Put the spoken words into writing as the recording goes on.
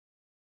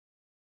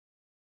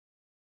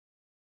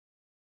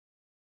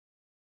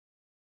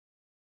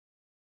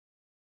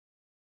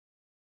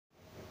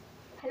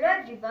Hello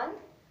everyone,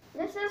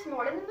 this is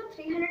model number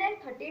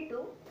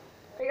 332,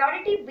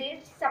 priority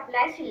based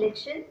supply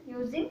selection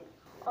using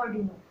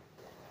Arduino.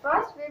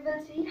 First we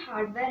will see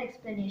hardware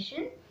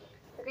explanation.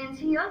 You can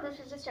see here this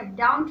is a step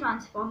down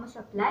transformer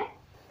supply.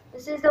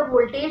 This is the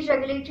voltage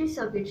regulatory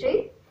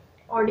circuitry,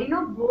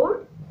 Arduino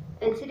board,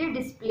 LCD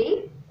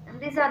display, and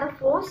these are the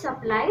four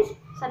supply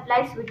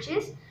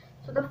switches.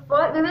 So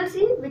we will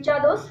see which are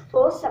those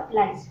four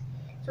supplies.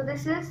 So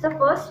this is the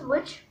first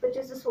switch, which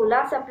is the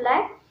solar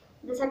supply.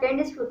 The second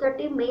is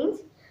 230 mains,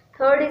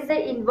 third is the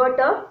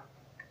inverter,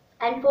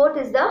 and fourth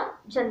is the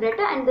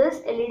generator, and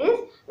this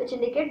LEDs which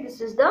indicate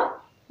this is the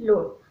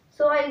load.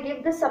 So I will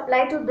give the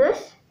supply to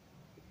this.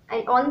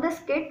 I on this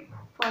kit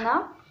for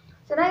now.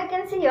 So now you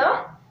can see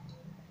here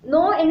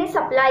no any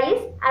supply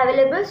is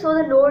available, so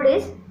the load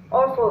is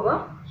off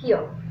over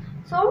here.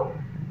 So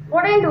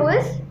what I do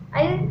is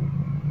I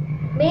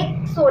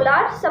make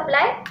solar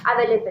supply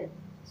available.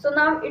 So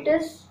now it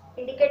is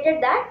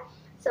indicated that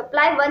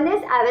supply 1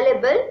 is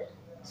available.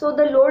 So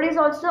the load is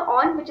also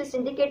on, which is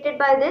indicated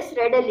by this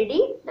red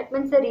LED. That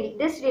means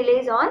this relay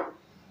is on.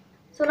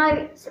 So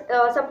now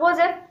suppose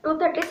if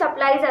 230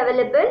 supply is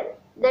available,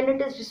 then it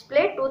is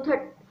displayed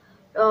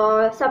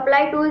 230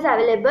 supply 2 is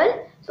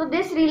available. So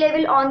this relay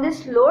will on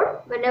this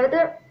load whenever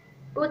the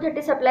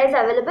 230 supply is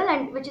available,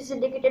 and which is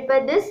indicated by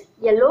this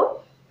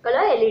yellow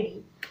color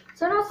LED.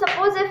 So now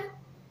suppose if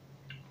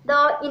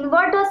the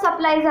inverter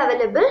supply is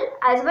available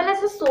as well as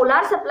the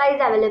solar supply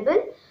is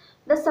available,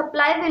 the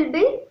supply will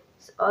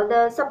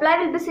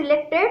be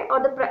selected, or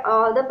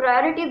the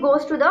priority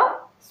goes to the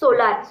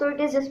solar. So it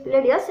is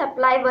displayed here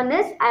supply 1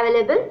 is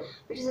available,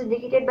 which is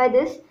indicated by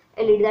this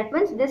LED. That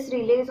means this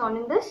relay is on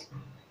in this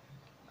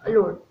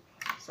load.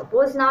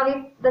 Suppose now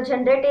if the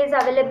generator is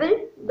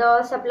available,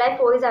 the supply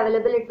 4 is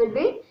available, it will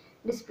be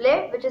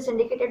displayed, which is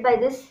indicated by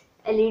this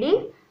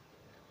LED.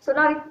 So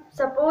now if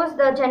suppose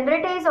the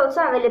generator is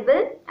also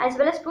available as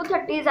well as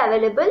 230 is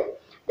available,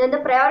 then the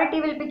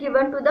priority will be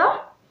given to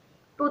the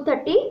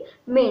 230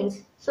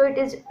 mains. So it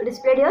is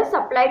displayed here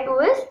supply 2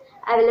 is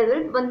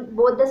available. When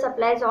both the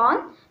supplies are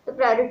on, the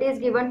priority is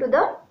given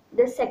to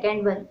this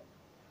second one.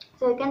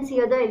 So you can see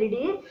here the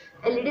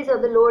LEDs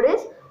of the load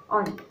is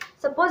on.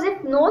 Suppose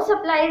if no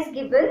supply is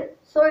given,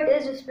 so it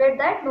is displayed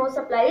that no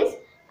supply is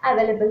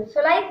available.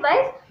 So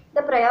likewise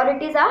the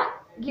priorities are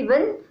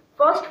given,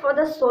 first for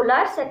the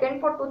solar,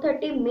 second for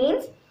 230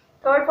 mains,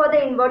 third for the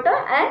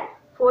inverter, and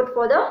fourth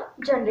for the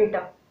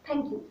generator.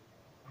 Thank you.